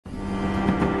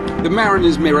The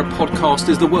Mariner's Mirror podcast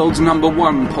is the world's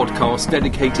 #1 podcast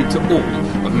dedicated to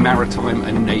all of maritime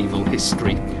and naval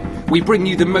history. We bring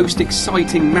you the most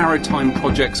exciting maritime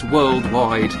projects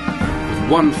worldwide,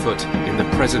 with one foot in the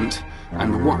present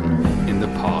and one in the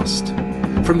past.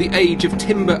 From the age of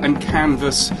timber and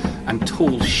canvas and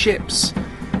tall ships,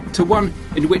 to one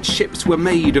in which ships were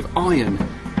made of iron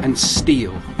and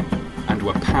steel and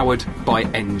were powered by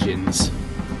engines.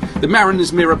 The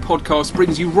Mariner's Mirror podcast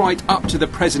brings you right up to the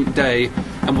present day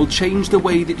and will change the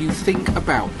way that you think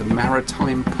about the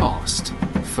maritime past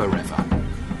forever.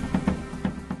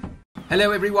 Hello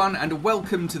everyone and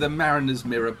welcome to the Mariner's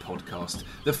Mirror podcast,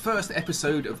 the first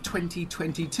episode of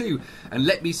 2022. And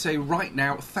let me say right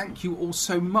now, thank you all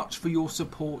so much for your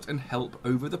support and help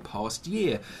over the past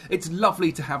year. It's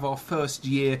lovely to have our first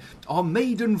year, our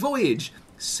maiden voyage,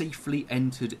 safely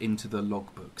entered into the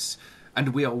logbooks.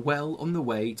 And we are well on the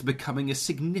way to becoming a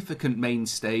significant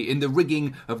mainstay in the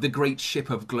rigging of the great ship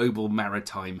of global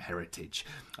maritime heritage.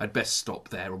 I'd best stop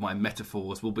there or my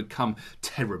metaphors will become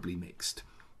terribly mixed.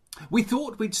 We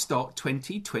thought we'd start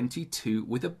 2022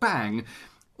 with a bang,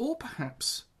 or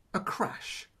perhaps a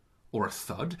crash, or a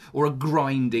thud, or a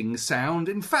grinding sound.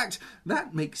 In fact,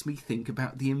 that makes me think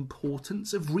about the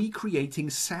importance of recreating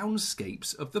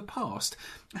soundscapes of the past.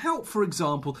 How, for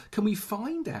example, can we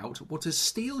find out what a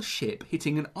steel ship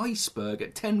hitting an iceberg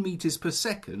at 10 metres per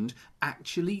second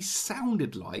actually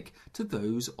sounded like to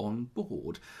those on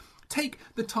board? Take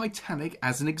the Titanic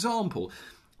as an example.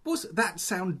 Was that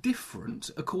sound different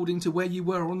according to where you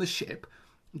were on the ship?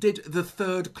 Did the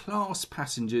third-class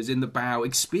passengers in the bow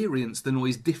experience the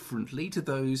noise differently to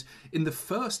those in the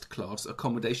first-class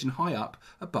accommodation high up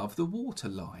above the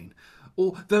waterline?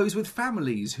 Or those with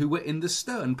families who were in the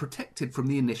stern protected from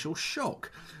the initial shock?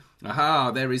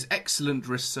 Aha, there is excellent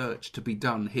research to be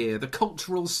done here. The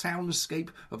cultural soundscape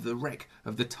of the wreck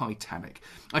of the Titanic.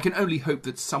 I can only hope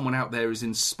that someone out there is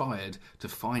inspired to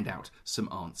find out some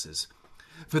answers.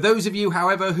 For those of you,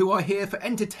 however, who are here for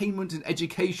entertainment and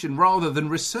education rather than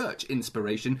research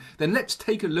inspiration, then let's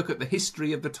take a look at the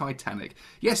history of the Titanic.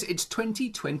 Yes, it's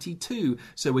 2022,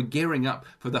 so we're gearing up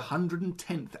for the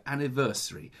 110th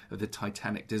anniversary of the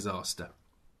Titanic disaster.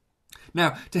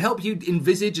 Now, to help you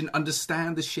envisage and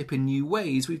understand the ship in new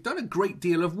ways, we've done a great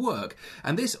deal of work,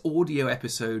 and this audio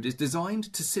episode is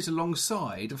designed to sit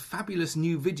alongside a fabulous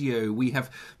new video we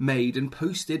have made and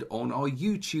posted on our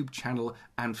YouTube channel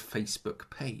and Facebook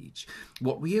page.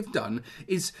 What we have done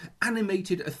is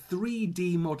animated a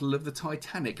 3D model of the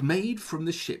Titanic made from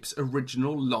the ship's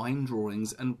original line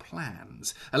drawings and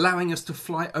plans, allowing us to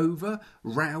fly over,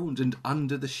 round and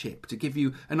under the ship to give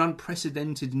you an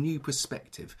unprecedented new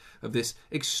perspective of this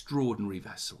extraordinary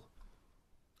vessel.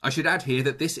 I should add here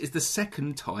that this is the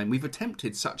second time we've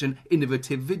attempted such an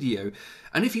innovative video,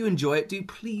 and if you enjoy it, do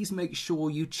please make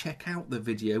sure you check out the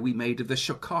video we made of the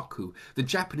Shokaku, the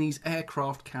Japanese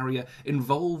aircraft carrier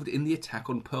involved in the attack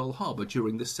on Pearl Harbor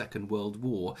during the Second World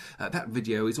War. That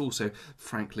video is also,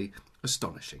 frankly,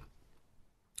 astonishing.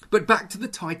 But back to the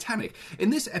Titanic. In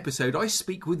this episode, I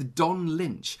speak with Don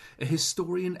Lynch, a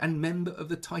historian and member of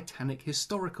the Titanic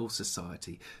Historical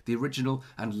Society, the original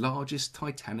and largest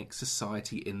Titanic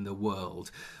society in the world.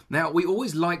 Now, we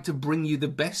always like to bring you the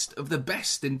best of the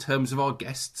best in terms of our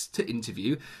guests to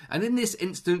interview, and in this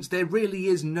instance, there really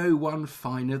is no one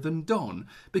finer than Don,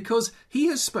 because he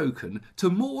has spoken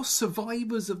to more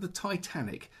survivors of the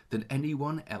Titanic than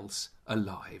anyone else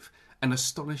alive. An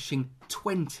astonishing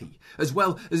 20, as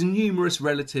well as numerous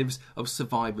relatives of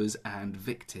survivors and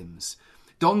victims.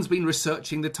 Don's been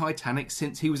researching the Titanic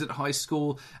since he was at high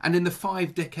school, and in the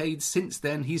 5 decades since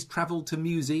then he's travelled to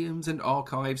museums and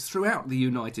archives throughout the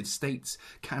United States,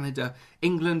 Canada,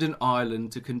 England and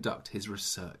Ireland to conduct his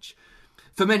research.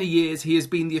 For many years he has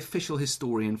been the official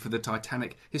historian for the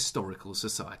Titanic Historical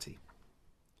Society.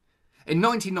 In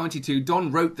 1992,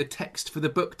 Don wrote the text for the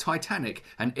book Titanic,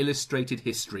 An Illustrated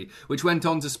History, which went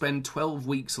on to spend 12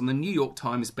 weeks on the New York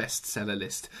Times bestseller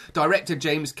list. Director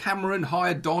James Cameron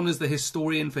hired Don as the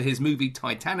historian for his movie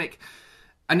Titanic,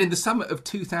 and in the summer of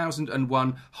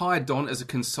 2001 hired Don as a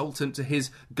consultant to his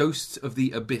Ghosts of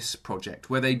the Abyss project,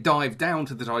 where they dived down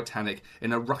to the Titanic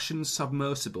in a Russian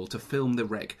submersible to film the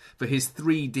wreck for his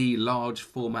 3D large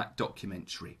format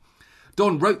documentary.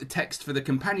 Don wrote the text for the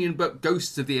companion book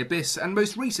Ghosts of the Abyss, and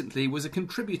most recently was a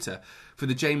contributor for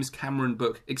the James Cameron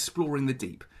book Exploring the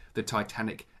Deep, The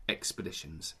Titanic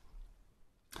Expeditions.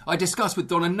 I discuss with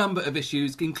Don a number of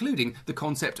issues, including the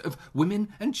concept of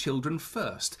women and children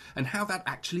first, and how that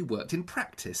actually worked in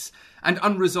practice, and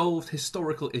unresolved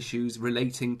historical issues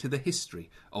relating to the history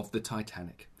of the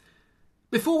Titanic.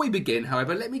 Before we begin,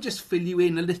 however, let me just fill you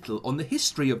in a little on the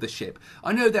history of the ship.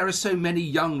 I know there are so many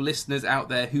young listeners out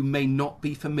there who may not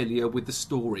be familiar with the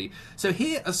story, so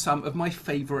here are some of my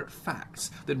favourite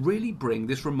facts that really bring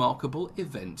this remarkable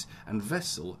event and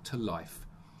vessel to life.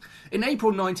 In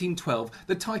April 1912,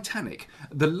 the Titanic,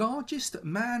 the largest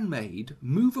man-made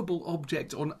movable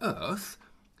object on Earth,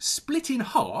 split in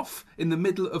half in the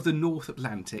middle of the North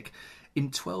Atlantic in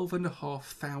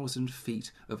 12,500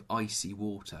 feet of icy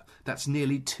water. That's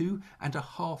nearly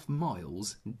 2.5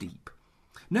 miles deep.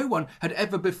 No one had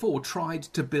ever before tried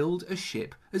to build a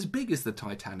ship as big as the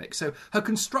Titanic, so her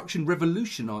construction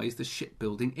revolutionised the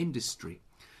shipbuilding industry.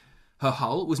 Her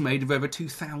hull was made of over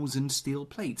 2,000 steel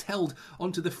plates, held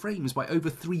onto the frames by over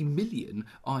 3 million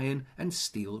iron and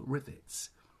steel rivets.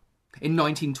 In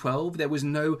 1912, there was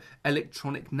no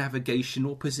electronic navigation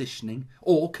or positioning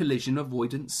or collision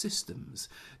avoidance systems.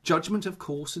 Judgment of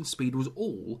course and speed was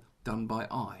all done by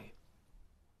eye.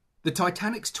 The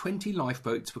Titanic's 20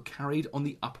 lifeboats were carried on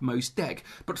the uppermost deck,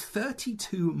 but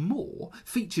 32 more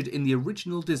featured in the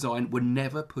original design were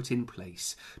never put in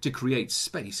place to create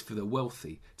space for the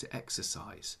wealthy to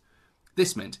exercise.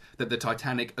 This meant that the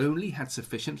Titanic only had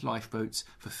sufficient lifeboats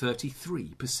for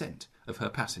 33% of her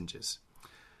passengers.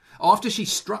 After she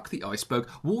struck the iceberg,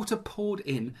 water poured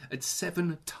in at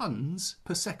 7 tons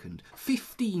per second,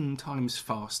 15 times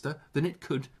faster than it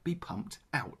could be pumped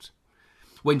out.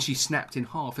 When she snapped in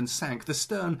half and sank, the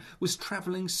stern was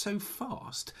travelling so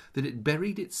fast that it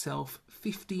buried itself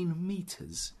 15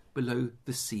 metres below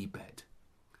the seabed.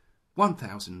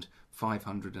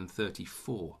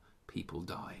 1,534 people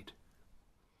died.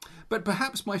 But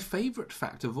perhaps my favourite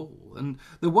fact of all, and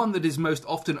the one that is most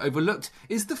often overlooked,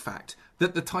 is the fact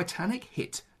that the Titanic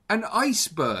hit an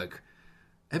iceberg.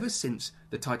 Ever since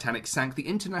the Titanic sank, the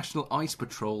International Ice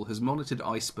Patrol has monitored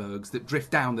icebergs that drift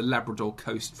down the Labrador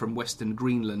coast from western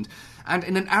Greenland, and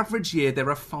in an average year there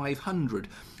are 500.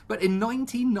 But in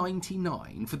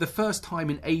 1999, for the first time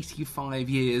in 85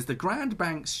 years, the Grand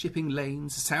Banks shipping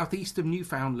lanes southeast of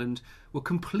Newfoundland were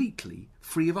completely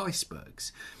free of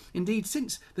icebergs. Indeed,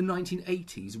 since the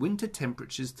 1980s, winter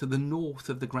temperatures to the north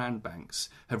of the Grand Banks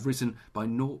have risen by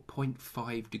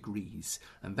 0.5 degrees,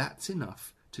 and that's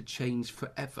enough to change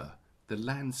forever the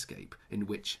landscape in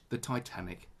which the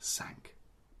Titanic sank.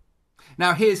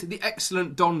 Now here's the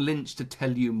excellent Don Lynch to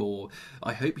tell you more.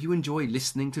 I hope you enjoy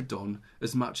listening to Don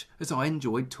as much as I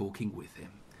enjoyed talking with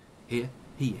him. Here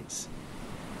he is.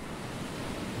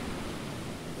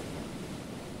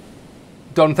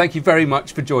 Don, thank you very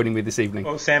much for joining me this evening.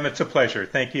 Oh, Sam, it's a pleasure.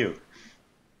 Thank you.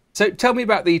 So tell me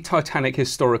about the Titanic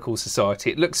Historical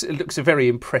Society. It looks a very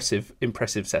impressive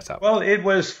setup. Well, it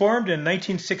was formed in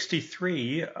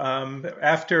 1963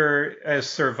 after a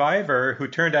survivor who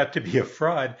turned out to be a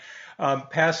fraud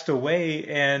passed away,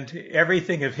 and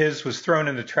everything of his was thrown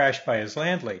in the trash by his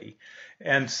landlady.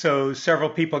 And so several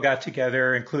people got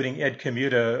together, including Ed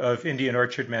Commuta of Indian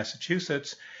Orchard,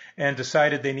 Massachusetts, and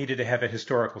decided they needed to have a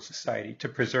historical society to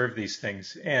preserve these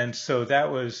things. And so that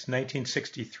was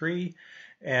 1963.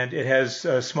 And it has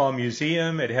a small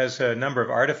museum. It has a number of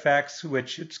artifacts,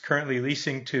 which it's currently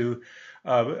leasing to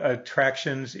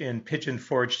attractions in Pigeon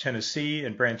Forge, Tennessee,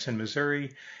 and Branson,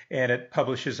 Missouri. And it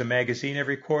publishes a magazine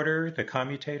every quarter, The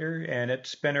Commutator, and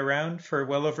it's been around for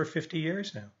well over 50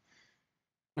 years now.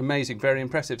 Amazing, very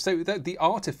impressive. So the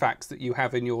artifacts that you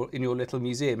have in your little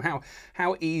museum,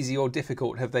 how easy or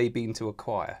difficult have they been to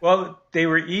acquire? Well, they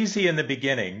were easy in the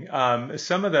beginning.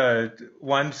 Some of the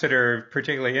ones that are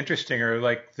particularly interesting are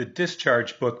like the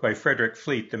Discharge book by Frederick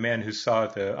Fleet, the man who saw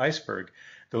the iceberg,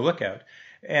 the Lookout.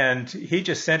 And he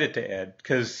just sent it to Ed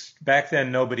because back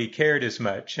then nobody cared as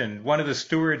much. And one of the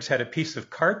stewards had a piece of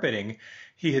carpeting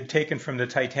he had taken from the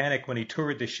Titanic when he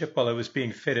toured the ship while it was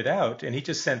being fitted out, and he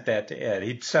just sent that to Ed.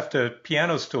 He'd stuffed a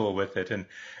piano stool with it, and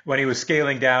when he was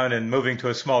scaling down and moving to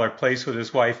a smaller place with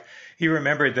his wife, he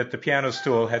remembered that the piano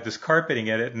stool had this carpeting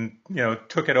in it and,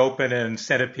 took it open and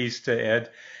sent a piece to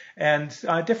Ed. And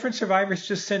different survivors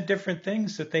just sent different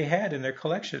things that they had in their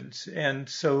collections. And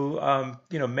so,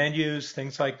 menus,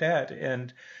 things like that.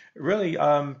 And really,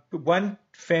 one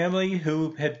family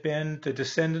who had been the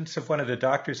descendants of one of the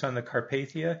doctors on the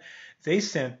Carpathia, they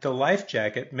sent the life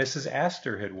jacket Mrs.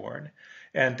 Astor had worn.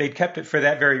 And they'd kept it for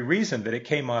that very reason, that it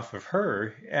came off of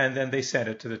her. And then they sent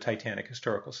it to the Titanic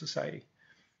Historical Society.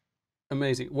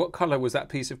 Amazing. What colour was that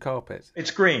piece of carpet? It's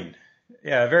green.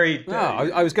 Yeah, very...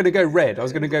 I was going to go red. I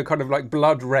was going to go kind of like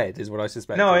blood red is what I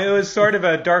suspected. No, it was sort of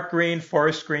a dark green,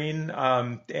 forest green,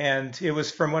 and it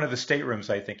was from one of the staterooms,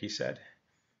 I think he said.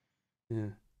 Yeah.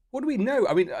 What do we know?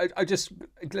 I mean, I just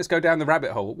let's go down the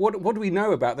rabbit hole. What do we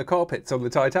know about the carpets on the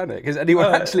Titanic? Has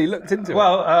anyone actually looked into it?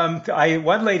 Well,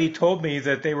 one lady told me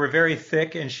that they were very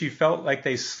thick, and she felt like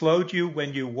they slowed you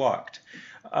when you walked.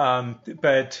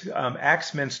 But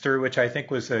Axminster, which I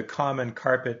think was a common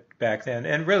carpet back then,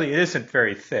 and really it isn't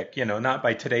very thick, not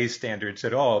by today's standards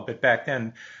at all, but back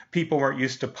then people weren't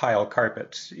used to pile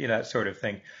carpets, that sort of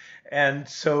thing. And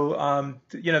so,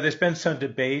 there's been some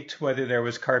debate whether there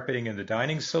was carpeting in the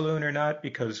dining saloon or not,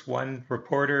 because one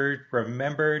reporter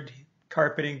remembered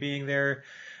carpeting being there,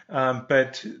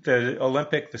 but the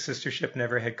Olympic, the sister ship,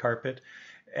 never had carpet.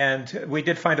 And we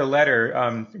did find a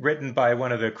letter written by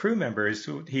one of the crew members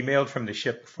who he mailed from the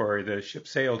ship before the ship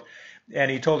sailed.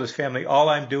 And he told his family, all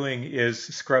I'm doing is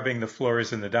scrubbing the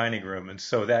floors in the dining room. And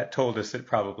so that told us it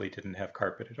probably didn't have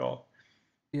carpet at all.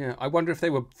 Yeah, I wonder if they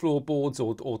were floorboards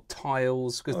or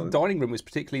tiles, because the dining room was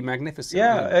particularly magnificent.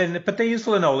 Yeah, but they used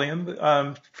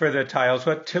linoleum for the tiles,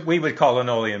 what we would call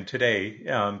linoleum today,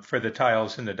 for the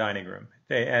tiles in the dining room.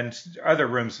 And other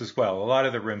rooms as well. A lot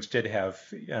of the rooms did have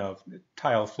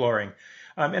tile flooring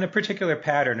in a particular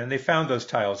pattern, and they found those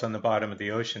tiles on the bottom of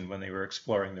the ocean when they were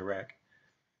exploring the wreck.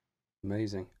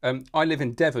 Amazing. I live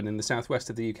in Devon in the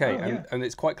southwest of the UK, and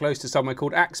it's quite close to somewhere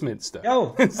called Axminster.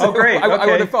 Oh, great. I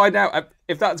want to find out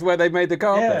if that's where they made the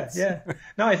carpets. Yeah.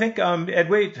 No, I think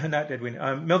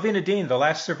Melvina Dean, the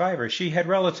last survivor, she had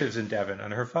relatives in Devon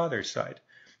on her father's side.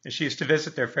 And she used to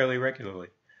visit there fairly regularly.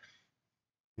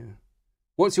 Yeah.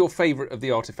 What's your favourite of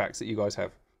the artifacts that you guys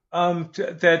have?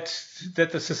 That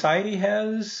the society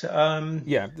has.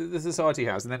 Yeah, the society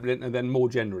has, and then more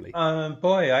generally.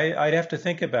 Boy, I'd have to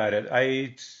think about it.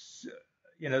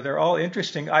 They're all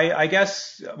interesting. I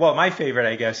guess. Well, my favorite,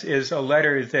 I guess, is a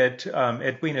letter that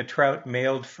Edwina Trout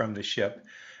mailed from the ship,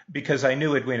 because I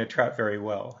knew Edwina Trout very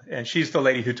well, and she's the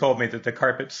lady who told me that the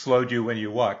carpet slowed you when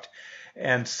you walked.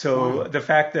 And so the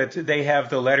fact that they have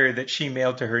the letter that she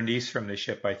mailed to her niece from the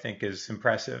ship, I think, is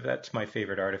impressive. That's my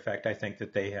favorite artifact, I think,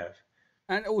 that they have.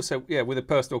 And also, with a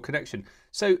personal connection.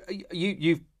 So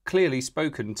you've clearly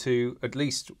spoken to at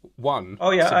least one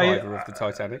survivor of the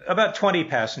Titanic. About 20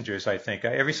 passengers, I think.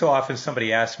 Every so often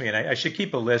somebody asks me, and I should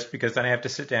keep a list, because then I have to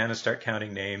sit down and start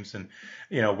counting names and,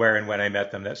 where and when I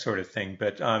met them, that sort of thing.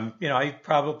 But, I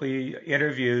probably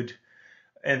interviewed...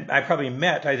 And I probably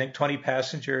met, I think, 20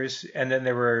 passengers, and then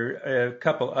there were a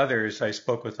couple others I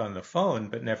spoke with on the phone,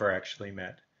 but never actually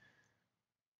met.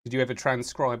 Did you ever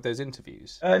transcribe those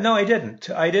interviews? No, I didn't.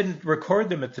 I didn't record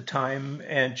them at the time,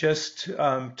 and just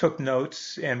took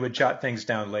notes and would jot things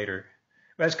down later.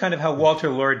 That's kind of how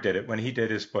Walter Lord did it when he did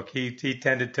his book. He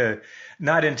tended to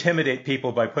not intimidate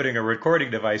people by putting a recording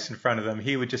device in front of them.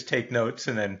 He would just take notes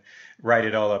and then write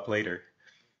it all up later.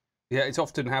 Yeah, it's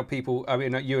often how people, I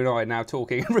mean, you and I are now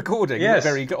talking and recording, yes,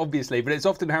 very obviously, but it's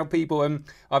often how people,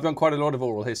 I've done quite a lot of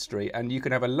oral history, and you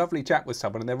can have a lovely chat with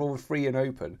someone and they're all free and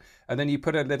open, and then you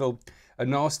put a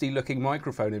nasty looking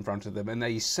microphone in front of them and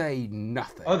they say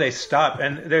nothing. Oh, they stop.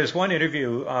 And there's one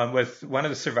interview with one of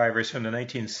the survivors from the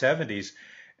 1970s,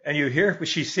 and you hear,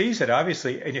 she sees it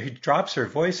obviously, and she drops her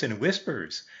voice and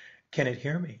whispers, "Can it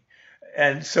hear me?"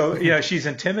 And so, she's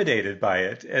intimidated by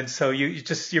it. And so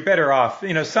you're better off.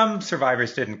 Some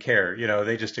survivors didn't care.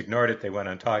 They just ignored it. They went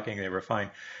on talking. They were fine.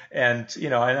 And,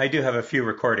 and I do have a few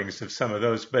recordings of some of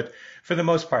those. But for the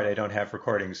most part, I don't have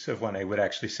recordings of when I would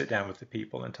actually sit down with the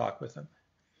people and talk with them.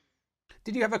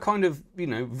 Did you have a kind of,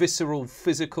 visceral,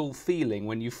 physical feeling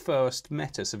when you first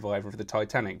met a survivor of the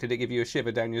Titanic? Did it give you a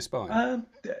shiver down your spine?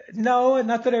 No,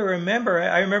 not that I remember.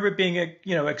 I remember being,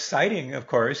 exciting, of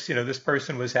course. This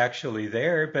person was actually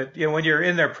there. But, when you're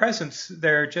in their presence,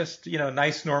 they're just,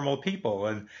 nice, normal people.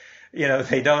 And,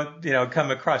 they don't,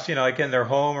 come across, like in their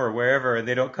home or wherever, and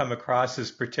they don't come across as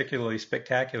particularly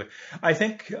spectacular. I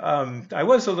think I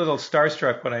was a little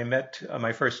starstruck when I met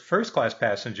my first class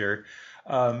passenger,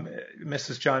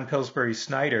 Mrs. John Pillsbury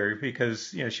Snyder,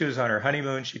 because she was on her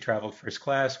honeymoon. She traveled first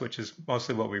class, which is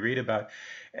mostly what we read about,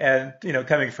 and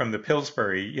coming from the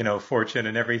Pillsbury fortune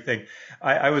and everything,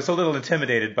 I was a little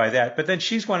intimidated by that. But then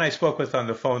she's one I spoke with on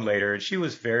the phone later, and she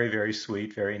was very, very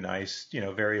sweet, very nice,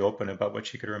 very open about what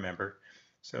she could remember.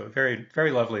 So very, very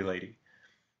lovely lady.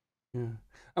 Yeah.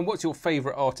 And what's your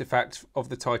favourite artefact of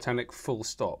the Titanic, full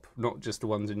stop? Not just the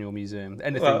ones in your museum.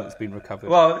 Anything that's been recovered?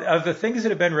 Well, of the things that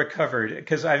have been recovered,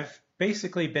 because I've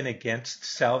basically been against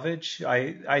salvage,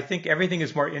 I think everything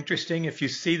is more interesting if you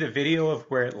see the video of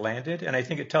where it landed, and I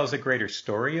think it tells a greater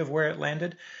story of where it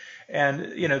landed.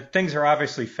 And, things are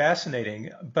obviously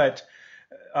fascinating, but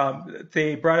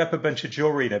they brought up a bunch of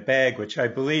jewelry in a bag, which I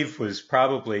believe was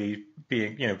probably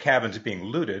being, cabins being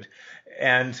looted.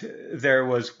 And there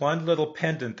was one little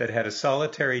pendant that had a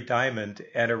solitary diamond,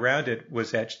 and around it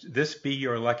was etched, "This be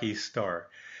your lucky star."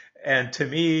 And to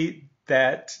me,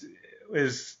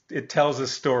 it tells a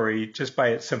story just by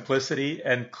its simplicity,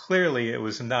 and clearly it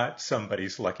was not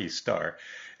somebody's lucky star.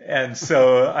 And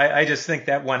so I just think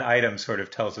that one item sort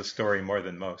of tells a story more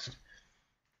than most.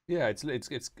 Yeah,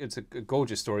 it's a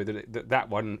gorgeous story that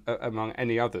one among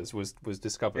any others was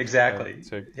discovered. Exactly.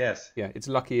 So yes. Yeah, it's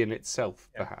lucky in itself,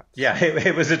 perhaps. Yeah,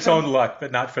 it was its own luck,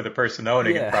 but not for the person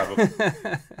owning it, probably.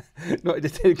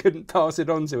 It couldn't pass it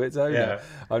on to its owner,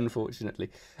 unfortunately.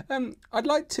 I'd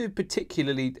like to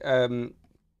particularly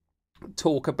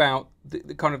talk about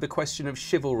the kind of the question of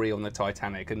chivalry on the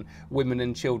Titanic and women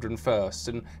and children first,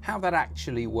 and how that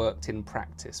actually worked in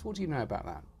practice. What do you know about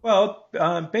that? Well,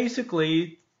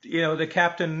 basically, the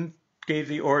captain gave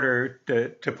the order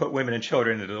to put women and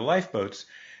children into the lifeboats.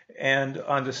 And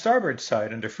on the starboard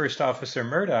side, under First Officer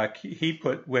Murdoch, he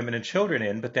put women and children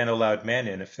in, but then allowed men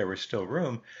in if there was still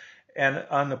room. And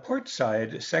on the port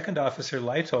side, Second Officer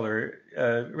Lightoller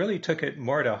really took it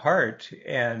more to heart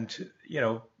and,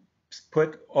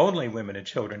 put only women and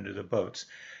children into the boats.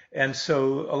 And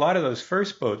so a lot of those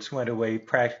first boats went away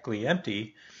practically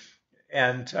empty.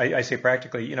 And I say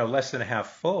practically, less than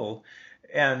half full.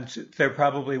 And there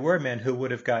probably were men who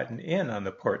would have gotten in on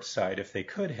the port side if they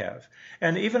could have.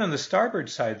 And even on the starboard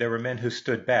side, there were men who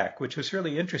stood back, which was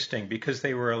really interesting because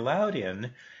they were allowed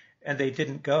in and they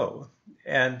didn't go.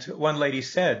 And one lady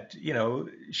said,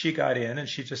 she got in and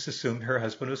she just assumed her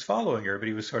husband was following her, but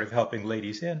he was sort of helping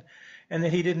ladies in. And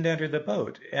then he didn't enter the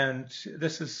boat. And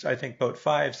this is, I think, boat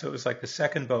 5, so it was like the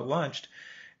second boat launched.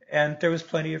 And there was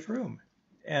plenty of room.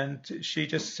 And she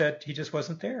just said he just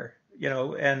wasn't there,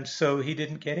 and so he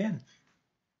didn't get in.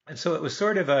 And so it was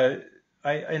sort of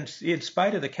in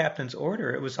spite of the captain's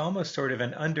order, it was almost sort of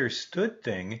an understood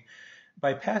thing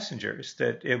by passengers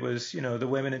that it was, the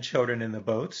women and children in the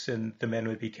boats and the men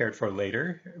would be cared for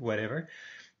later, whatever.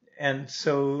 And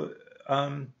so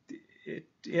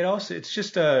it's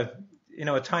just a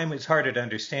time it's harder to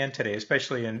understand today,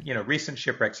 especially in, recent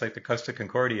shipwrecks like the Costa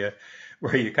Concordia,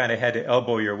 where you kind of had to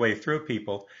elbow your way through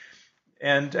people.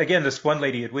 And again, this one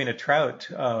lady, Edwina Trout,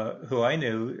 who I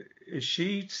knew,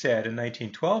 she said in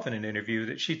 1912 in an interview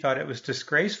that she thought it was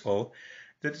disgraceful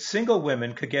that single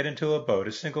women could get into a boat,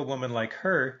 a single woman like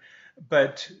her,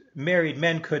 but married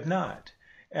men could not.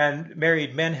 And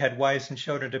married men had wives and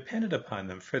children dependent upon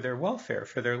them for their welfare,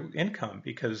 for their income,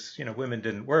 because, women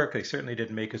didn't work. They certainly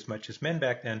didn't make as much as men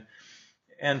back then.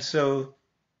 And so,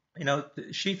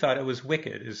 she thought it was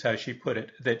wicked, is how she put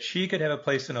it, that she could have a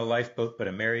place in a lifeboat, but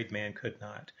a married man could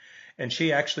not. And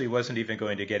she actually wasn't even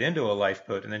going to get into a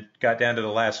lifeboat, and then got down to the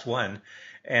last one.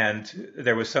 And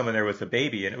there was someone there with a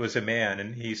baby, and it was a man.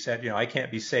 And he said, I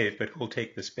can't be saved, but who'll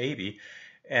take this baby?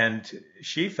 And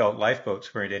she felt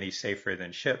lifeboats weren't any safer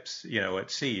than ships,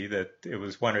 at sea, that it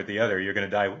was one or the other. You're going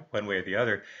to die one way or the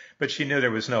other. But she knew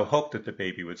there was no hope that the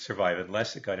baby would survive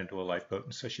unless it got into a lifeboat.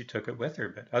 And so she took it with her.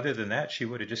 But other than that, she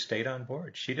would have just stayed on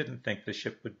board. She didn't think the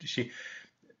ship would.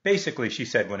 Basically, she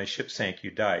said when a ship sank,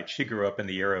 you died. She grew up in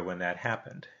the era when that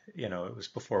happened. It was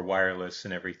before wireless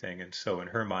and everything. And so in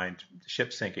her mind,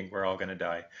 ship sinking, we're all going to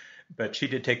die. But she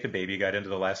did take the baby, got into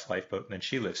the last lifeboat, and then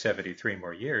she lived 73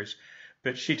 more years.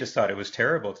 But she just thought it was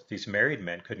terrible that these married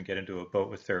men couldn't get into a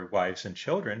boat with their wives and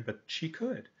children, but she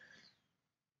could.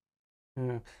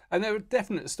 Yeah. And there are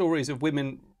definite stories of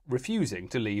women refusing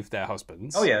to leave their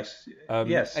husbands. Oh, yes.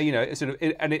 Yes. Sort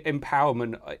of an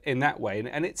empowerment in that way.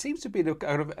 And it seems to be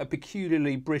kind of a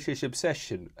peculiarly British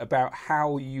obsession about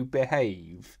how you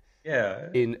behave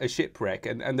in a shipwreck.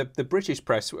 And the British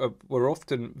press were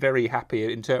often very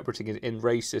happy interpreting it in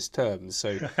racist terms.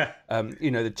 So,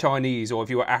 the Chinese, or if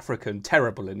you were African,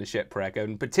 terrible in a shipwreck,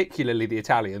 and particularly the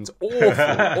Italians,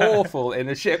 awful in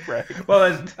a shipwreck.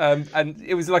 Well, and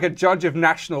it was like a judge of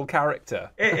national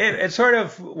character. It sort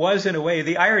of was in a way.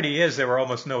 The irony is there were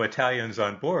almost no Italians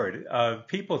on board.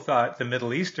 People thought the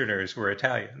Middle Easterners were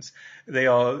Italians. They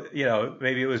all,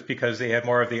 maybe it was because they had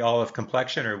more of the olive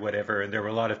complexion or whatever, and there were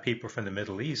a lot of people from the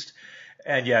Middle East.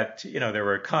 And yet, there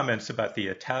were comments about the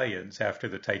Italians after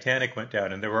the Titanic went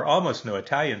down, and there were almost no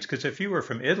Italians, because if you were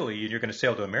from Italy and you're going to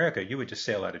sail to America, you would just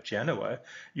sail out of Genoa.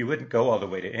 You wouldn't go all the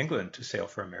way to England to sail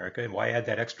for America, and why add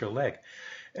that extra leg?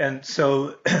 And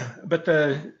so, but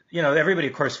everybody,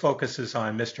 of course, focuses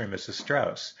on Mr. and Mrs.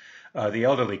 Strauss, the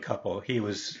elderly couple. He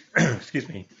was, excuse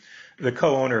me, the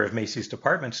co-owner of Macy's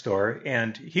department store,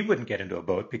 and he wouldn't get into a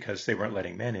boat because they weren't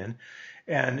letting men in.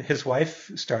 And his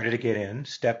wife started to get in,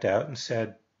 stepped out and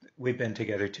said, we've been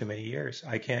together too many years.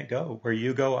 I can't go. Where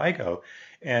you go, I go.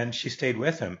 And she stayed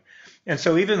with him. And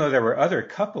so even though there were other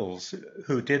couples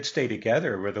who did stay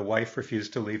together where the wife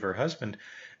refused to leave her husband,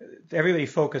 everybody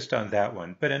focused on that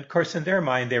one. But of course, in their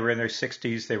mind, they were in their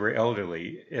 60s. They were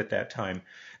elderly at that time.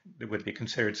 It would be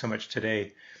considered so much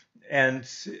today. And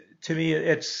to me,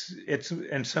 it's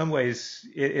in some ways,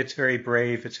 it's very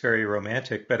brave. It's very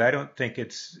romantic. But I don't think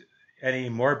it's any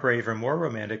more brave or more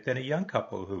romantic than a young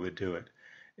couple who would do it.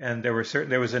 And there was a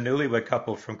newlywed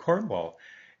couple from Cornwall,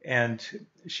 and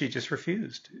she just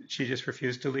refused. She just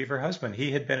refused to leave her husband.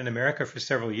 He had been in America for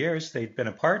several years. They'd been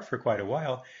apart for quite a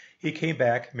while. He came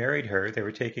back, married her. They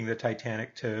were taking the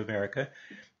Titanic to America,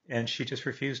 and she just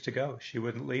refused to go. She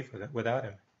wouldn't leave without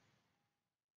him.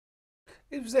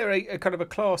 Was there a kind of a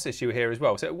class issue here as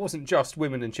well? So it wasn't just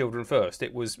women and children first.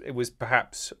 It was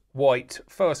perhaps white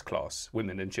first class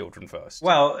women and children first.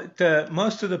 Well,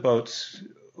 most of the boats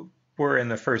were in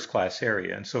the first class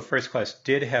area, and so first class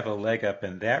did have a leg up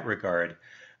in that regard.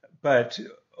 But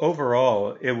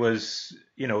overall, it was,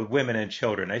 women and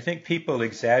children. I think people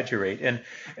exaggerate, and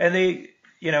they,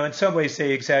 in some ways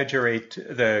they exaggerate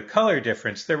the color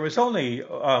difference. There was only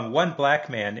one black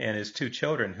man and his two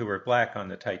children who were black on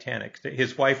the Titanic.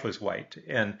 His wife was white,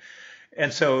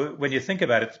 and so when you think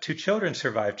about it, the two children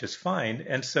survived just fine.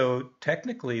 And so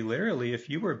technically, literally, if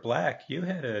you were black, you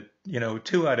had a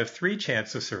 2 out of 3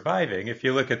 chance of surviving if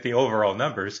you look at the overall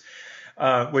numbers.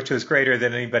 Which was greater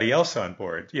than anybody else on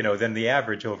board, than the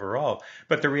average overall.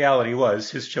 But the reality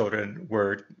was his children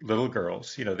were little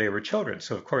girls, they were children.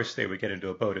 So of course they would get into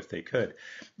a boat if they could.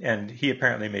 And he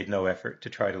apparently made no effort to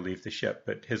try to leave the ship,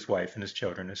 but his wife and his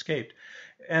children escaped.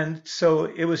 And so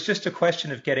it was just a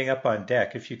question of getting up on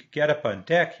deck. If you could get up on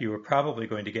deck, you were probably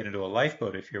going to get into a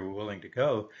lifeboat if you were willing to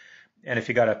go. And if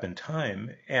you got up in time.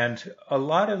 And a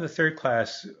lot of the third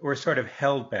class were sort of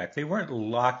held back. They weren't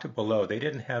locked below. They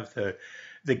didn't have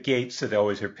the gates that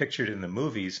always are pictured in the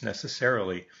movies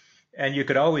necessarily. And you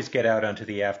could always get out onto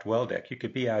the aft well deck. You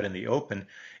could be out in the open,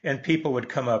 and people would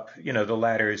come up, the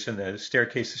ladders and the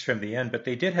staircases from the end. But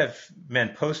they did have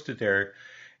men posted there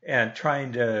and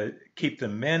trying to keep the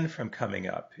men from coming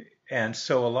up. And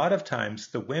so a lot of times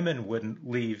the women wouldn't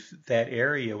leave that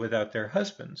area without their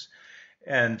husbands.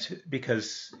 And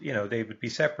because, they would be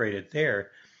separated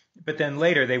there. But then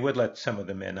later they would let some of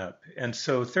the men up. And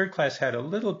so third class had a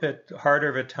little bit harder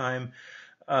of a time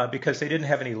because they didn't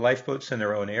have any lifeboats in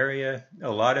their own area. A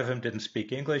lot of them didn't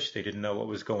speak English. They didn't know what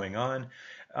was going on.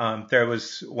 There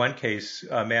was one case,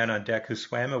 a man on deck who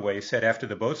swam away, said after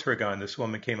the boats were gone, this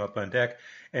woman came up on deck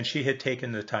and she had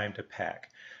taken the time to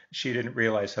pack. She didn't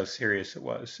realize how serious it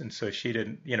was. And so she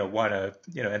didn't, want to,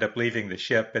 end up leaving the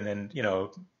ship and then,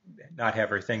 not have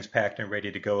her things packed and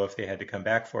ready to go if they had to come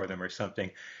back for them or something.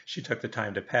 She took the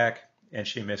time to pack and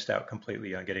she missed out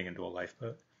completely on getting into a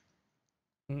lifeboat.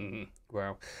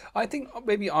 Wow. I think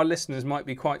maybe our listeners might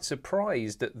be quite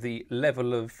surprised at the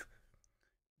level of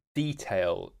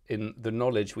detail in the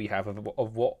knowledge we have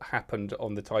of what happened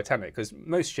on the Titanic, because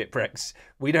most shipwrecks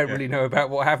we don't really know about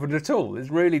what happened at all. It's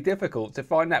really difficult to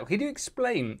find out. Can you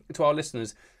explain to our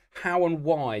listeners how and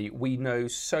why we know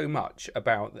so much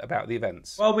about the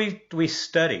events? Well, we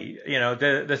study.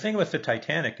 The thing with the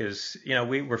Titanic is,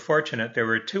 we were fortunate. There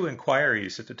were 2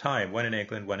 inquiries at the time, one in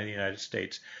England, one in the United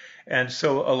States. And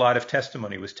so a lot of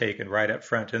testimony was taken right up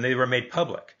front, and they were made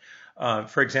public.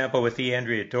 For example, with the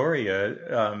Andrea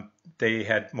Doria, they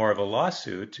had more of a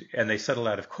lawsuit, and they settled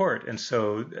out of court. And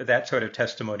so that sort of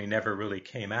testimony never really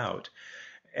came out.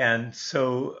 And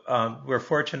so we're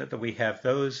fortunate that we have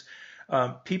those.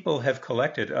 People have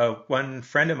collected. One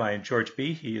friend of mine, George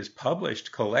Behe, has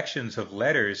published collections of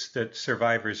letters that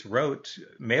survivors wrote,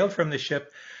 mailed from the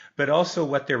ship, but also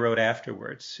what they wrote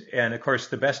afterwards. And of course,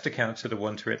 the best accounts are the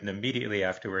ones written immediately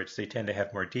afterwards. They tend to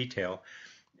have more detail.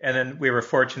 And then we were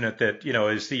fortunate that,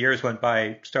 as the years went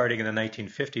by, starting in the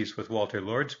 1950s with Walter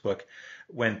Lord's book,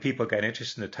 when people got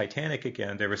interested in the Titanic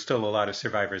again, there were still a lot of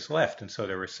survivors left. And so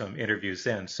there were some interviews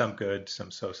then, some good,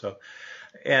 some so-so.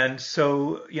 And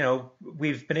so,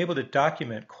 we've been able to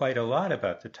document quite a lot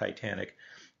about the Titanic,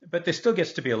 but there still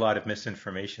gets to be a lot of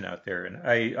misinformation out there. And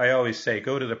I always say,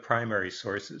 go to the primary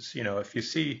sources. If you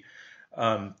see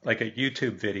like a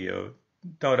YouTube video,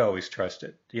 don't always trust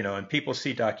it, and people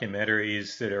see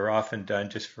documentaries that are often done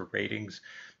just for ratings.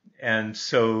 And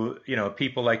so,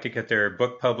 people like to get their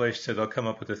book published, so they'll come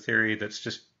up with a theory that's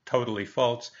just totally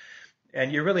false.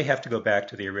 And you really have to go back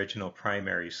to the original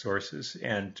primary sources.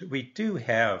 And we do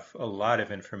have a lot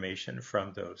of information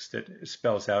from those that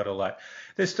spells out a lot.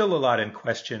 There's still a lot in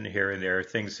question here and there,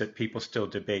 things that people still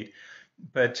debate.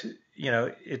 But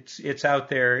it's out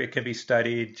there. It can be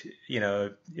studied.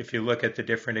 If you look at the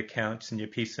different accounts and you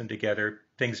piece them together,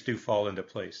 things do fall into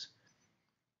place.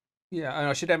 Yeah, and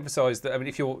I should emphasise that, I mean,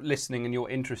 if you're listening and you're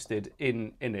interested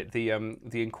in it, the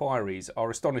inquiries are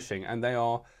astonishing, and they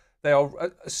are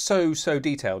so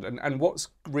detailed. And what's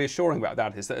reassuring about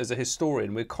that is that as a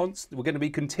historian, we're going to be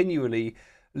continually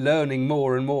learning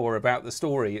more and more about the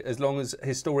story, as long as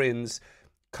historians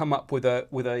come up with a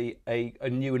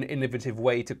new and innovative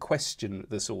way to question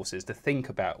the sources, to think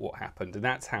about what happened, and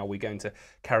that's how we're going to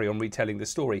carry on retelling the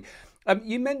story.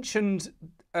 You mentioned,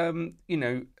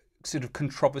 sort of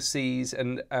controversies,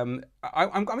 and I'm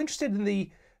interested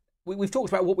in we've talked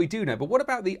about what we do know, but what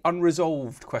about the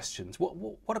unresolved questions?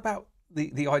 What about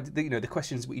the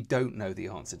questions we don't know the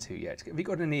answer to yet? Have you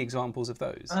got any examples of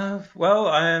those? Well,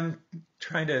 I'm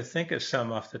trying to think of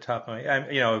some off the top of my.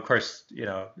 Of course,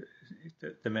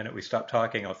 the minute we stop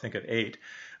talking, I'll think of eight.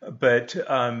 But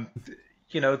there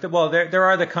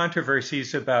are the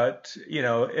controversies about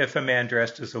if a man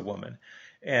dressed as a woman,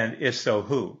 and if so,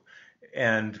 who.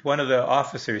 And one of the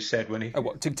officers said when he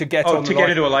to get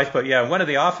into a lifeboat, yeah, one of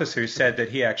the officers said that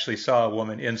he actually saw a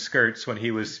woman in skirts when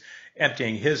he was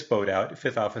emptying his boat out,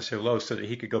 Fifth Officer Lowe, so that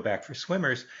he could go back for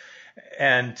swimmers.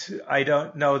 And I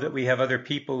don't know that we have other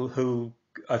people who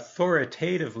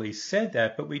authoritatively said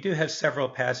that, but we do have several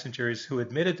passengers who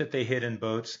admitted that they hid in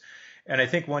boats. And I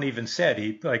think one even said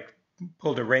he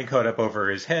pulled a raincoat up over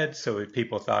his head so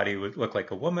people thought he would look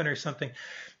like a woman or something.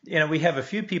 We have a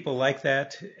few people like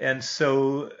that. And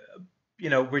so,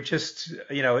 we're just,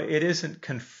 it isn't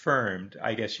confirmed,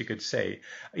 I guess you could say.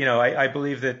 I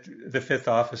believe that the fifth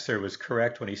officer was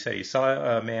correct when he said he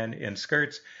saw a man in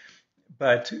skirts,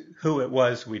 but who it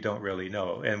was, we don't really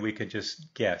know. And we could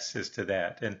just guess as to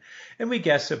that. And we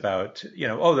guess about,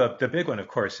 the big one, of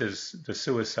course, is the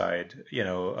suicide,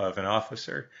 of an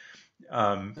officer.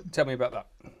 Tell me about that.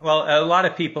 Well, a lot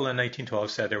of people in 1912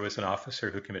 said there was an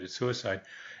officer who committed suicide.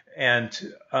 And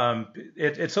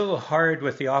it's a little hard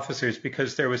with the officers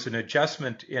because there was an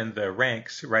adjustment in the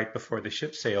ranks right before the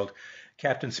ship sailed.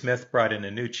 Captain Smith brought in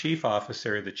a new chief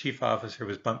officer. The chief officer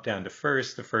was bumped down to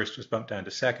first. The first was bumped down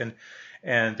to second.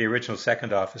 And the original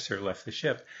second officer left the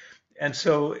ship. And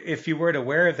so if you weren't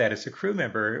aware of that as a crew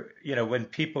member, when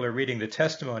people are reading the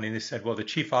testimony, they said, well, the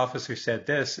chief officer said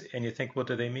this. And you think, well,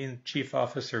 do they mean Chief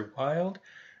Officer Wilde?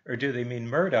 Or do they mean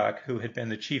Murdoch, who had been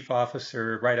the chief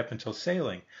officer right up until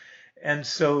sailing? And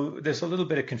so there's a little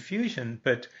bit of confusion,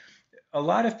 but a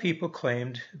lot of people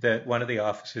claimed that one of the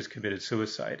officers committed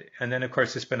suicide. And then, of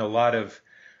course, there's been a lot of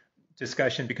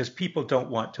discussion because people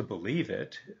don't want to believe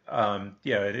it.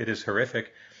 It is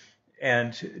horrific.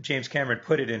 And James Cameron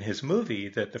put it in his movie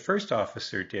that the first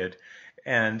officer did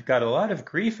and got a lot of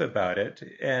grief about it.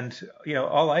 And,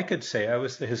 all I could say, I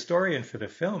was the historian for the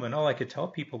film, and all I could tell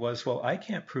people was, well, I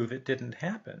can't prove it didn't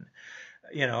happen.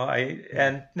 And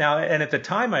at the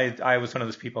time, I was one of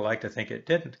those people who like to think it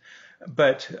didn't.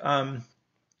 But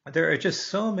there are just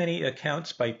so many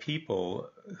accounts by people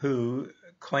who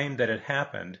claim that it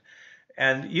happened.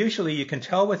 And usually you can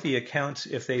tell with the accounts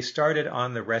if they started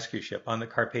on the rescue ship, on the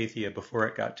Carpathia, before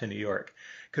it got to New York.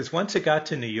 Because once it got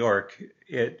to New York,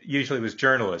 it usually was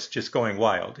journalists just going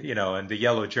wild, and the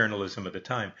yellow journalism of the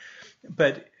time.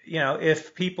 But,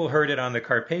 if people heard it on the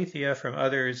Carpathia from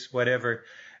others, whatever,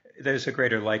 there's a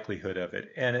greater likelihood of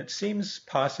it. And it seems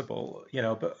possible,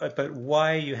 but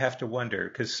why, you have to wonder,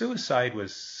 because suicide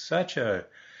was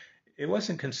it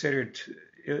wasn't considered,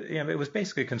 it was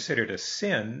basically considered a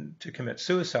sin to commit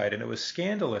suicide, and it was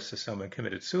scandalous if someone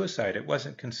committed suicide. It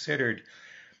wasn't considered,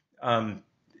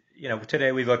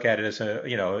 today we look at it as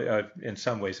in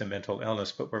some ways a mental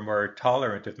illness, but we're more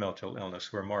tolerant of mental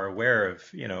illness. We're more aware of,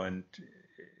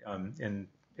 and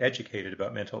educated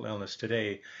about mental illness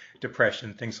today,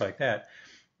 depression, things like that.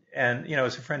 And,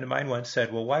 as a friend of mine once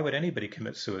said, well, why would anybody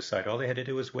commit suicide? All they had to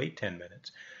do was wait 10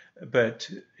 minutes. But,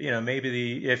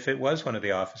 maybe if it was one of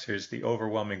the officers, the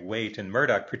overwhelming weight, and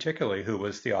Murdoch particularly, who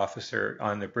was the officer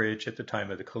on the bridge at the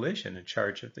time of the collision in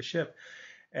charge of the ship,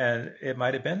 and it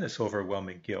might have been this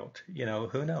overwhelming guilt.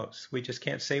 Who knows? We just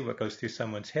can't say what goes through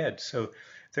someone's head. So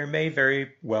there may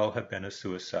very well have been a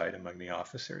suicide among the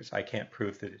officers. I can't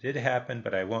prove that it did happen,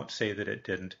 but I won't say that it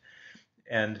didn't.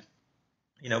 And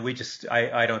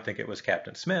I don't think it was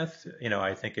Captain Smith.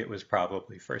 I think it was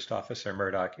probably First Officer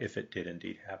Murdoch, if it did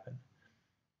indeed happen.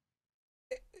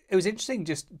 It was interesting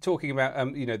just talking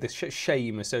about the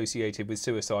shame associated with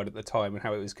suicide at the time and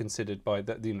how it was considered by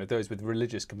those with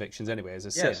religious convictions anyway as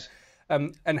a sin, Yes.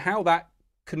 and how that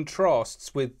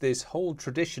contrasts with this whole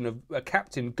tradition of a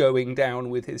captain going down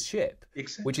with his ship, which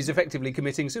is Exactly. effectively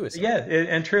committing suicide. Yeah,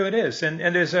 and true it is. And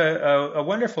there's a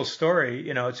wonderful story,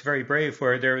 it's very brave,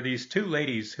 where there were these two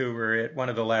ladies who were at one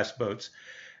of the last boats.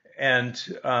 And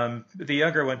the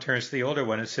younger one turns to the older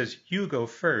one and says, "You go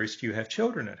first. You have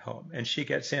children at home." And she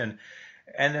gets in.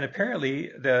 And then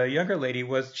apparently the younger lady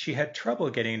she had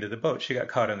trouble getting into the boat. She got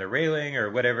caught on the railing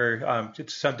or whatever.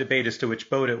 It's some debate as to which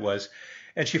boat it was.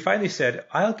 And she finally said,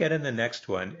 "I'll get in the next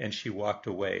one." And she walked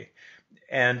away.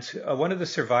 And one of the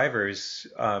survivors,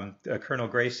 Colonel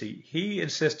Gracie, he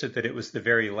insisted that it was the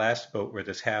very last boat where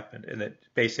this happened and that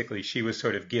basically she was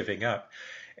sort of giving up.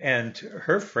 And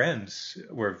her friends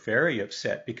were very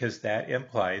upset because that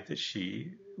implied that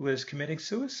she was committing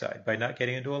suicide by not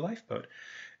getting into a lifeboat.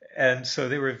 And so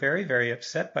they were very, very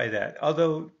upset by that.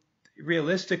 Although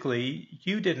realistically,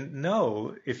 you didn't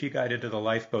know if you got into the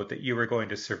lifeboat that you were going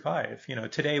to survive.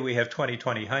 Today we have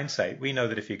 20/20 hindsight. We know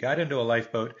that if you got into a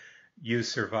lifeboat, you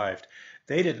survived.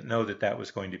 They didn't know that that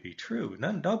was going to be true.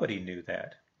 Nobody knew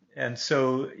that. And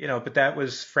so, but that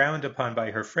was frowned upon by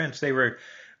her friends. They were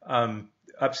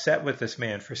upset with this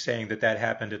man for saying that that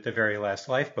happened at the very last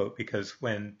lifeboat because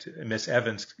when Miss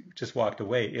Evans just walked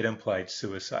away, it implied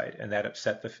suicide, and that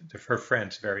upset her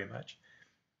friends very much.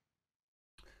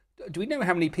 Do we know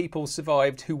how many people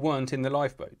survived who weren't in the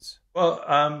lifeboats? Well,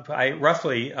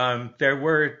 there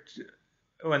were,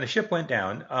 when the ship went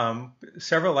down,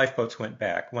 several lifeboats went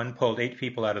back. One pulled 8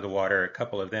 people out of the water. A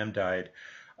couple of them died.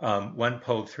 One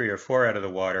pulled 3 or 4 out of the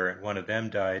water, and one of them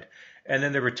died. And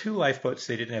then there were 2 lifeboats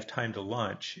they didn't have time to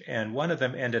launch. And one of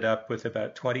them ended up with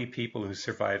about 20 people who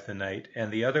survived the night,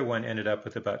 and the other one ended up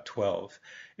with about 12.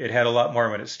 It had a lot more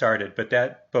when it started, but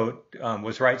that boat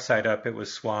was right side up. It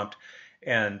was swamped,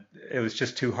 and it was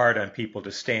just too hard on people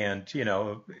to stand,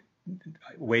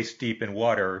 waist deep in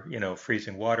water,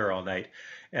 freezing water all night.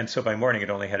 And so by morning, it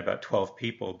only had about 12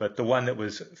 people. But the one that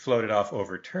was floated off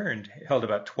overturned held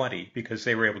about 20 because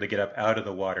they were able to get up out of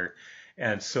the water.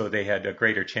 And so they had a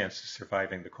greater chance of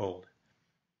surviving the cold.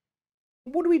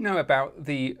 What do we know about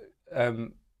the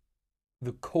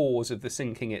cause of the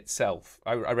sinking itself?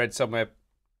 I read somewhere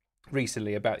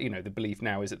recently about, the belief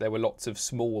now is that there were lots of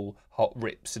small hot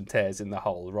rips and tears in the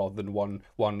hull rather than one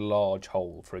large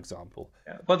hole, for example.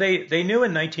 Yeah. Well, they knew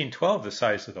in 1912 the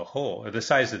size of the hole, or the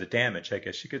size of the damage, I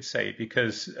guess you could say,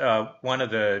 because one of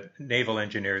the naval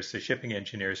engineers, the shipping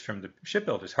engineers from the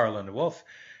shipbuilders, Harlan and Wolff,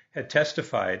 had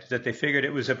testified that they figured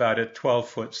it was about a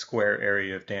 12-foot square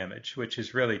area of damage, which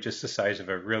is really just the size of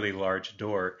a really large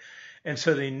door. And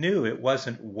so they knew it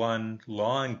wasn't one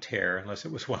long tear unless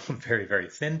it was one very, very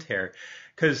thin tear.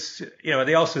 Because,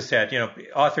 they also said,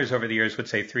 authors over the years would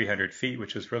say 300 feet,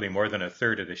 which was really more than a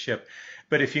third of the ship.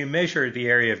 But if you measure the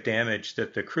area of damage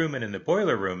that the crewmen in the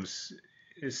boiler rooms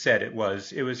said it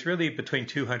was really between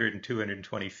 200 and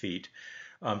 220 feet.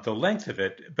 The length of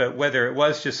it, but whether it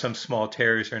was just some small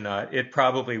tears or not, it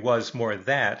probably was more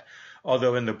that.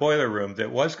 Although in the boiler room that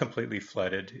was completely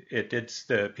flooded,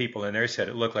 the people in there said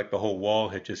it looked like the whole wall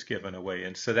had just given away.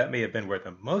 And so that may have been where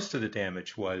the most of the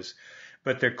damage was.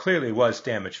 But there clearly was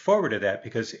damage forward of that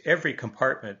because every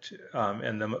compartment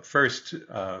in the first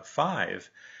 5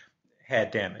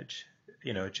 had damage.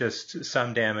 Just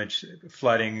some damage,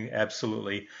 flooding,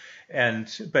 absolutely.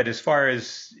 But as far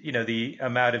as, the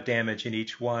amount of damage in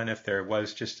each one, if there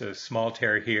was just a small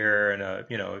tear here and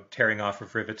a, tearing off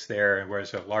of rivets there,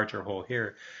 whereas a larger hole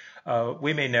here,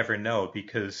 we may never know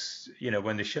because,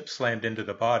 when the ship slammed into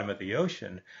the bottom of the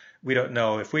ocean, we don't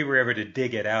know if we were ever to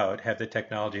dig it out, have the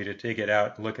technology to dig it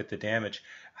out and look at the damage,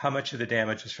 how much of the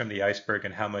damage was from the iceberg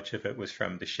and how much of it was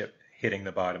from the ship hitting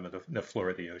the bottom of the floor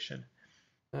of the ocean.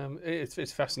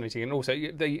 It's fascinating, and also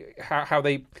how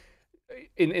they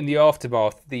in the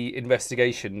aftermath, the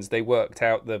investigations, they worked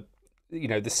out the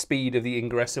speed of the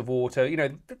ingress of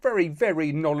water. Very,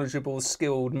 very knowledgeable,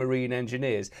 skilled marine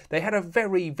engineers. They had a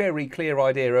very, very clear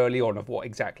idea early on of what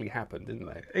exactly happened, didn't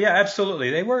they? Yeah,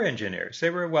 absolutely. They were engineers. They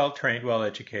were well trained, well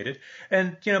educated,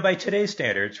 and by today's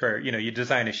standards, where you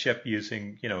design a ship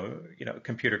using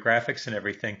computer graphics and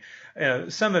everything,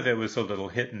 some of it was a little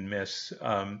hit and miss.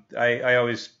 I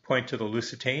always point to the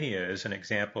Lusitania as an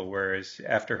example, whereas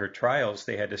after her trials,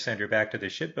 they had to send her back to the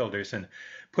shipbuilders and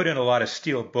put in a lot of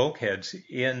steel bulkheads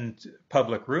in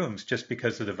public rooms just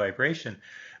because of the vibration.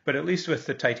 But at least with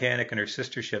the Titanic and her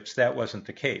sister ships, that wasn't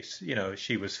the case.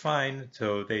 She was fine.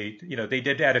 So they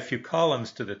did add a few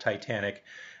columns to the Titanic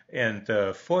in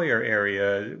the foyer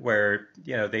area where,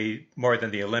 they more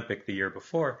than the Olympic the year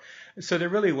before. So there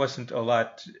really wasn't a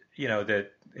lot,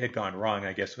 that had gone wrong,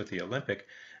 I guess, with the Olympic.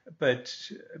 But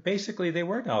basically, they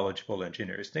were knowledgeable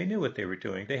engineers. They knew what they were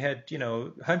doing. They had,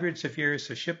 hundreds of years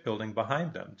of shipbuilding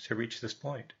behind them to reach this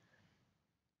point.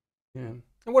 Yeah.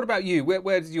 And what about you?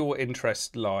 Where does your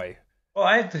interest lie?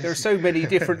 Well, There are so many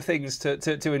different things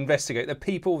to investigate: the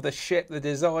people, the ship, the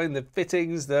design, the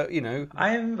fittings, the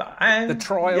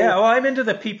trial. yeah. Well, I'm into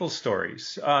the people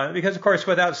stories because, of course,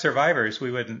 without survivors,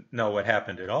 we wouldn't know what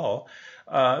happened at all.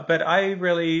 But I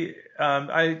really,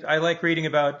 I like reading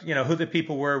about, who the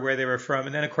people were, where they were from,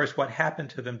 and then, of course, what happened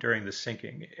to them during the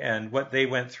sinking and what they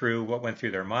went through, what went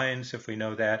through their minds, if we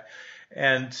know that,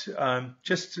 and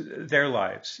just their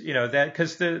lives, that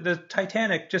because the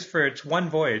Titanic, just for its one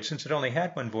voyage, since it only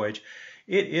had one voyage,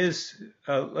 it is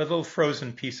a little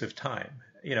frozen piece of time,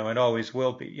 and always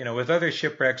will be. With other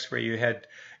shipwrecks where you had,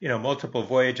 multiple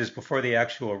voyages before the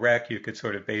actual wreck, you could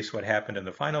sort of base what happened in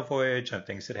the final voyage on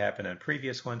things that happened in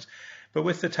previous ones. But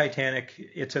with the Titanic,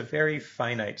 it's a very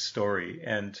finite story,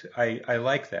 and I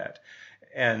like that.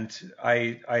 And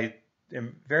I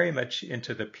am very much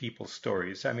into the people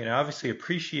stories. I mean, I obviously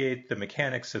appreciate the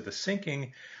mechanics of the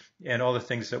sinking and all the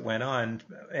things that went on,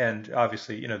 and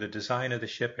obviously, the design of the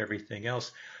ship, everything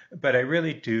else. But I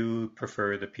really do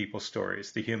prefer the people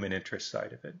stories, the human interest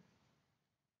side of it.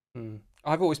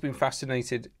 I've always been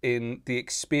fascinated in the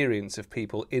experience of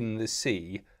people in the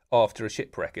sea after a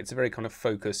shipwreck. It's a very kind of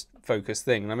focused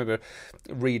thing. And I remember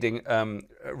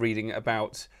reading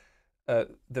about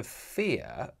the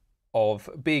fear of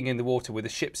being in the water with a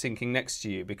ship sinking next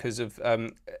to you because of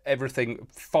everything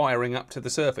firing up to the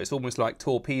surface, almost like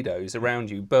torpedoes around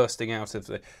you, bursting out of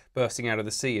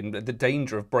the sea, and the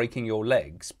danger of breaking your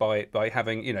legs by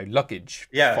having luggage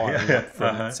firing up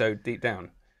from so deep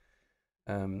down.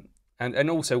 And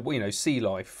also, sea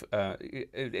life.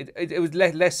 It was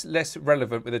less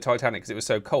relevant with the Titanic because it was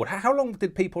so cold. How long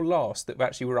did people last that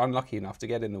actually were unlucky enough to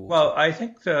get in the water? Well, I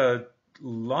think the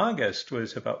longest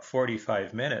was about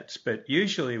 45 minutes, but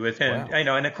usually within,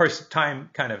 Wow. and of course time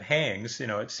kind of hangs,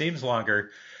 it seems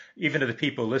longer even to the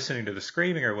people listening to the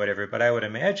screaming or whatever, but I would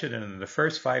imagine in the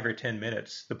first 5 or 10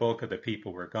 minutes, the bulk of the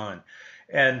people were gone.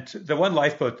 And the one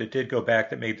lifeboat that did go back,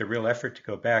 that made the real effort to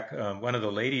go back, one of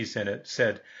the ladies in it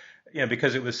said,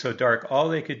 because it was so dark, all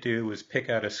they could do was pick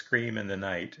out a scream in the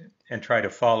night and try to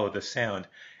follow the sound.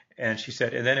 And she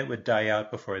said, and then it would die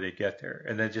out before they get there.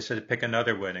 And then just had to pick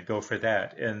another one and go for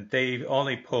that. And they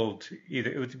only pulled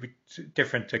it would be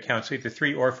different accounts, either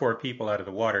 3 or 4 people out of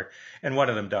the water. And one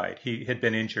of them died. He had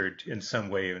been injured in some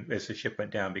way as the ship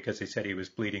went down because they said he was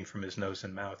bleeding from his nose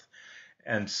and mouth.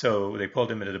 And so they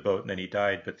pulled him into the boat and then he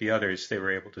died. But the others, they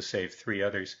were able to save 3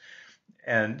 others.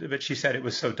 But she said it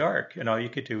was so dark and all you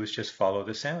could do was just follow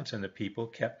the sounds and the people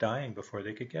kept dying before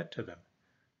they could get to them.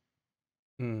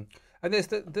 And there's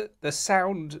the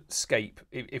soundscape,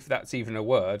 if that's even a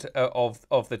word,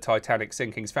 of the Titanic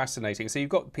sinking is fascinating. So you've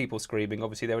got people screaming.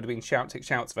 Obviously, there would have been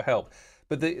shouts for help,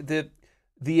 but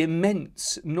the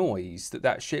immense noise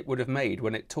that ship would have made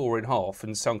when it tore in half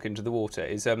and sunk into the water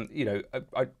is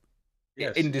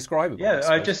Yes. indescribable.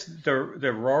 Yeah, just the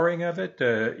roaring of it,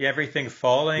 everything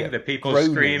falling, the people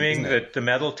groaning, screaming, the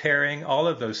metal tearing, all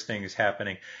of those things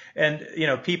happening. And,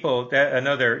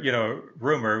 another,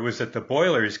 rumor was that the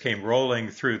boilers came rolling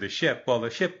through the ship. Well, the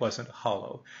ship wasn't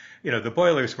hollow. The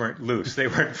boilers weren't loose. They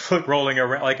weren't rolling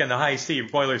around. Like in the high sea,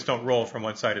 boilers don't roll from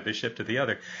one side of the ship to the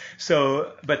other.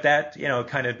 So, but that,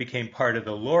 kind of became part of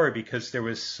the lore because there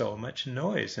was so much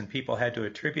noise and people had to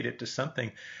attribute it to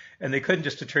something. And they couldn't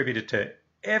just attribute it to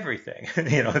everything,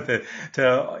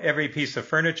 to every piece of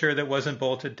furniture that wasn't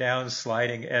bolted down,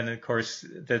 sliding, and of course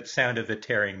the sound of the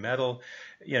tearing metal,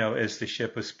 as the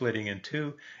ship was splitting in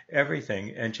two, everything,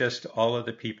 and just all of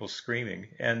the people screaming.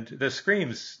 And the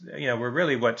screams, were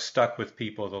really what stuck with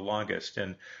people the longest.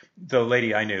 And the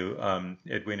lady I knew,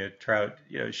 Edwina Trout,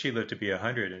 she lived to be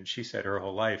 100, and she said her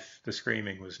whole life the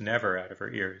screaming was never out of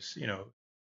her ears.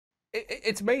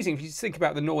 It's amazing if you think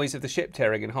about the noise of the ship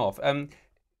tearing in half. I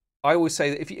always say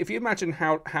that if you imagine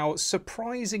how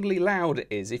surprisingly loud it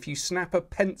is if you snap a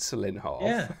pencil in half.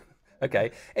 Yeah.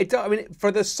 Okay. For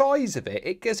the size of it,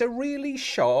 it gets a really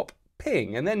sharp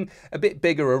ping, and then a bit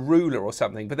bigger, a ruler or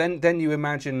something. But then you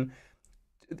imagine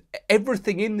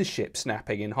everything in the ship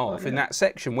snapping in half in that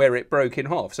section where it broke in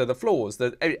half. So the floors,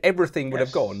 everything would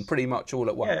have gone pretty much all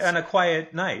at once. Yeah, on a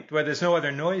quiet night where there's no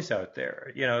other noise out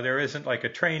there. There isn't like a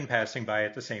train passing by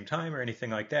at the same time or anything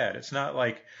like that. It's not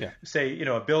like, say,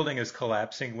 a building is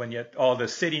collapsing when yet all the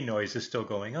city noise is still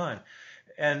going on.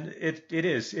 And it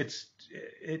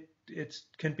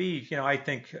can be, I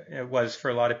think it was for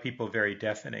a lot of people very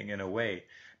deafening in a way.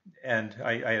 And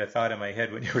I had a thought in my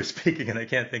head when you were speaking, and I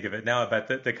can't think of it now,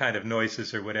 about the kind of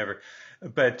noises or whatever.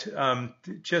 But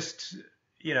just,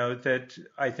 that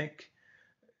I think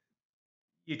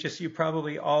you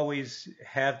probably always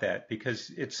have that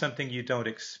because it's something you don't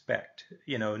expect.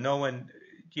 No one,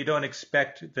 you don't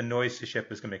expect the noise the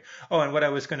ship is going to make. Oh, and what I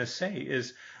was going to say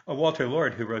is Walter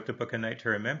Lord, who wrote the book A Night to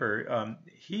Remember,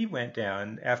 he went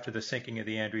down after the sinking of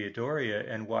the Andrea Doria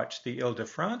and watched the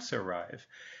Ile-de-France arrive.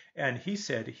 And he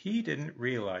said he didn't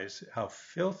realize how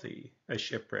filthy a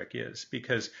shipwreck is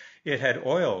because it had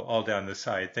oil all down the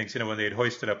side. Things, when they had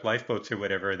hoisted up lifeboats or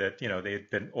whatever, that, they had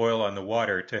been oil on the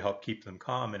water to help keep them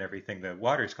calm and everything, the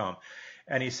water's calm.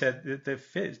 And he said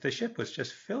that the ship was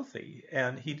just filthy.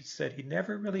 And he said he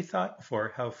never really thought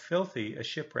before how filthy a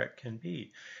shipwreck can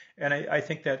be. And I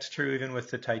think that's true even with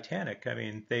the Titanic. I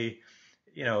mean,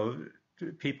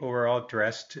 people were all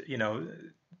dressed,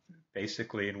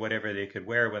 basically in whatever they could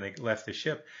wear when they left the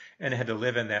ship and had to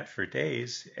live in that for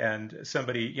days. And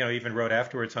somebody, even wrote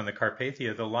afterwards on the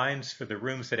Carpathia, the lines for the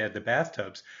rooms that had the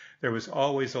bathtubs, there was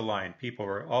always a line. People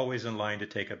were always in line to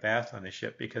take a bath on the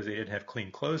ship because they didn't have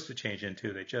clean clothes to change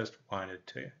into. They just wanted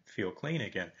to feel clean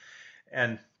again.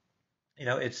 And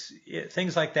it's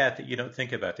things like that you don't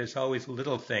think about. There's always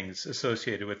little things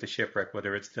associated with the shipwreck,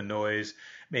 whether it's the noise,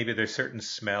 maybe there's certain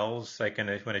smells, like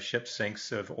when a ship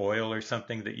sinks of oil or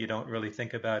something that you don't really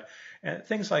think about, and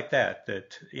things like that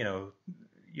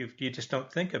you just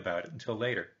don't think about it until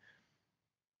later.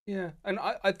 Yeah, and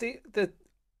I think that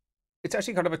it's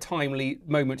actually kind of a timely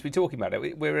moment to be talking about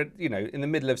it. We're in the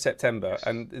middle of September,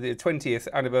 and the 20th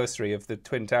anniversary of the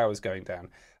Twin Towers going down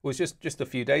was just a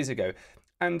few days ago.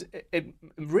 And it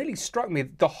really struck me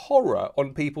the horror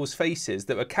on people's faces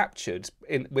that were captured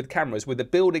with cameras, with the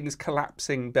buildings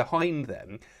collapsing behind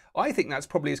them. I think that's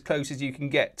probably as close as you can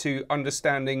get to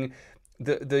understanding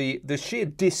the sheer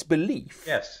disbelief.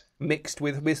 Yes. Mixed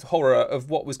with horror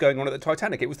of what was going on at the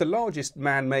Titanic. It was the largest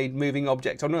man-made moving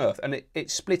object on Earth, and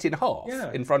it split in half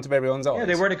in front of everyone's eyes. Yeah,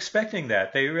 they weren't expecting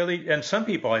that. They really, and some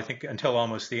people, I think, until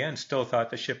almost the end, still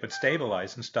thought the ship would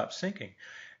stabilize and stop sinking.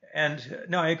 And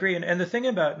no, I agree. And the thing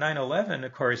about 9/11,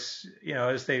 of course,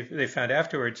 as they found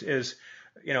afterwards, is,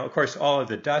 of course, all of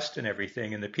the dust and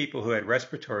everything, and the people who had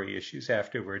respiratory issues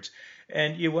afterwards.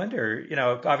 And you wonder,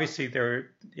 obviously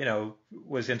there,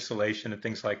 was insulation and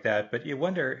things like that, but you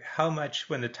wonder how much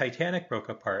when the Titanic broke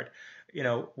apart,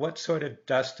 what sort of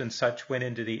dust and such went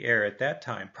into the air at that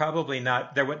time. Probably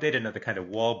not, they didn't have the kind of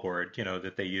wallboard,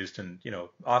 that they used in,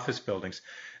 office buildings.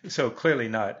 So clearly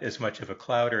not as much of a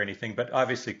cloud or anything, but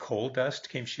obviously coal dust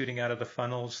came shooting out of the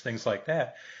funnels, things like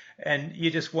that. And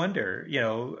you just wonder,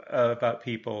 about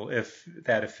people if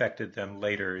that affected them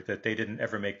later, that they didn't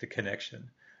ever make the connection.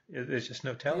 There's just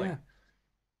no telling. Yeah.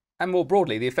 And more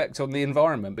broadly, the effect on the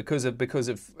environment because of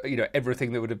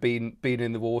everything that would have been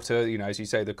in the water, as you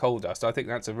say, the coal dust. I think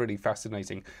that's a really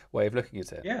fascinating way of looking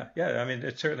at it. Yeah. I mean,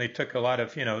 it certainly took a lot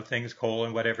of things, coal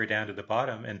and whatever, down to the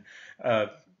bottom,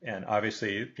 and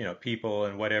obviously people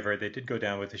and whatever they did go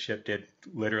down with the ship did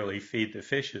literally feed the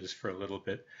fishes for a little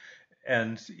bit.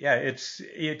 And yeah,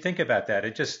 you think about that.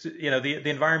 It just the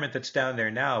environment that's down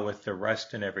there now with the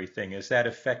rust and everything, is that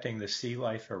affecting the sea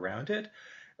life around it?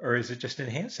 Or is it just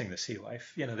enhancing the sea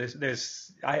life?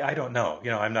 I don't know.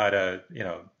 I'm not a,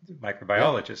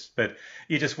 microbiologist, but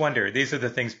you just wonder, these are the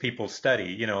things people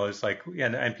study, it's like,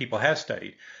 and people have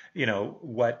studied,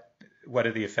 what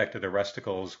are the effect of the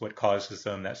rusticles, what causes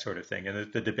them, that sort of thing.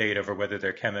 And the debate over whether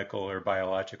they're chemical or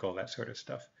biological, that sort of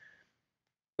stuff.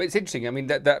 But it's interesting. I mean,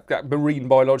 that marine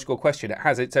biological question, it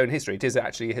has its own history. It is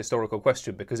actually a historical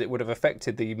question because it would have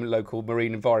affected the local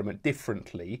marine environment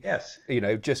differently. Yes.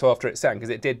 Just after it sank, as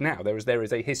it did now. There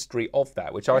is a history of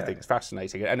that, which I think is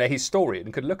fascinating, and a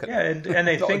historian could look at that. And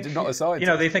they think, not a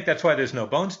scientist. They think that's why there's no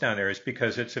bones down there, is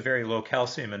because it's a very low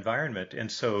calcium environment, and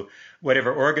so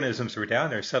whatever organisms were down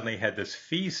there suddenly had this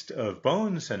feast of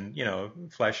bones and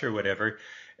flesh or whatever,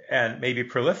 and maybe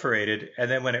proliferated, and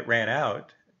then when it ran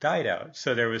out, died out.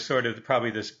 So there was sort of probably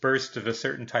this burst of a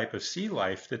certain type of sea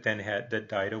life that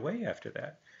died away after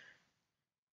that.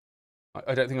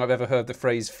 I don't think I've ever heard the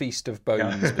phrase "feast of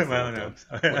bones" before. Well, no.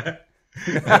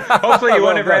 Hopefully you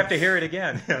won't ever have to hear it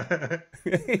again.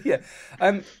 Yeah.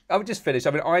 I would just finish.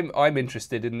 I mean, I'm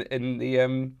interested in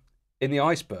the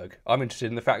iceberg. I'm interested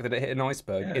in the fact that it hit an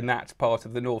iceberg in that part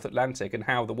of the North Atlantic, and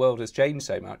how the world has changed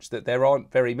so much that there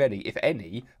aren't very many, if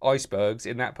any, icebergs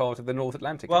in that part of the North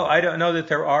Atlantic. Well, I don't know that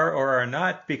there are or are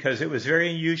not, because it was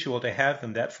very unusual to have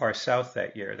them that far south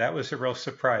that year. That was a real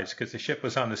surprise because the ship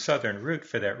was on the southern route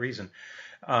for that reason.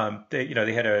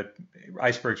 They had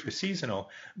icebergs were seasonal,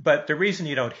 but the reason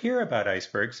you don't hear about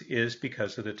icebergs is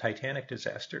because of the Titanic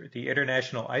disaster. The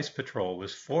International Ice Patrol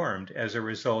was formed as a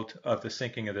result of the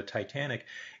sinking of the Titanic.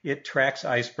 It tracks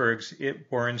icebergs,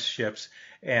 it warns ships,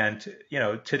 and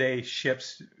today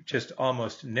ships just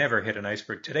almost never hit an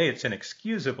iceberg. Today it's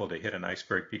inexcusable to hit an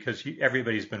iceberg because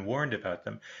everybody's been warned about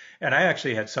them. And I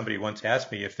actually had somebody once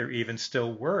ask me if there even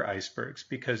still were icebergs,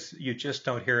 because you just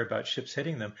don't hear about ships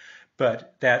hitting them.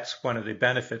 But that's one of the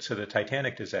benefits of the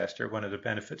Titanic disaster, one of the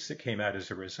benefits that came out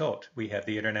as a result. We have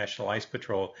the International Ice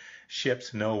Patrol.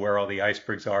 Ships know where all the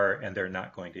icebergs are, and they're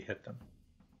not going to hit them.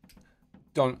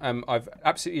 Don, I've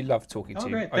absolutely loved talking to you.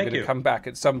 Great. I'm going to come back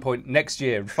at some point next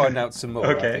year and find out some more,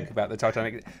 Okay. I think, about the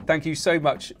Titanic. Thank you so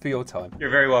much for your time. You're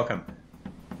very welcome.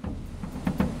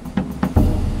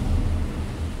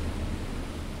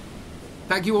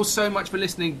 Thank you all so much for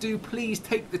listening. Do please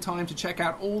take the time to check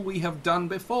out all we have done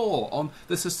before on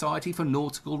the Society for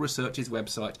Nautical Research's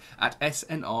website at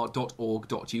snr.org.uk.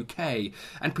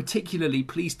 And particularly,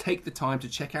 please take the time to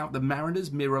check out the Mariner's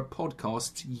Mirror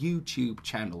podcast's YouTube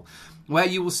channel, where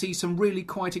you will see some really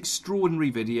quite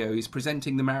extraordinary videos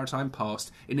presenting the maritime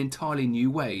past in entirely new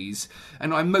ways.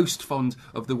 And I'm most fond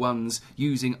of the ones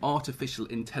using artificial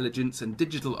intelligence and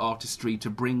digital artistry to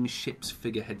bring ships'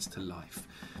 figureheads to life.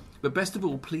 But best of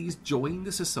all, please join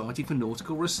the Society for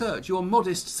Nautical Research. Your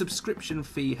modest subscription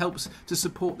fee helps to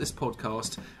support this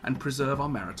podcast and preserve our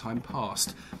maritime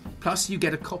past. Plus, you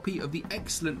get a copy of the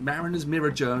excellent Mariner's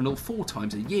Mirror Journal 4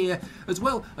 times a year, as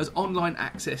well as online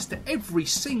access to every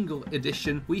single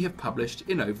edition we have published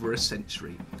in over a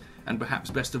century. And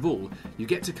perhaps best of all, you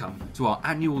get to come to our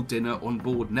annual dinner on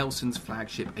board Nelson's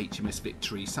flagship HMS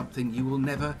Victory, something you will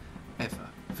never, ever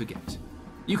forget.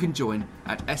 You can join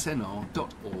at snr.org.uk.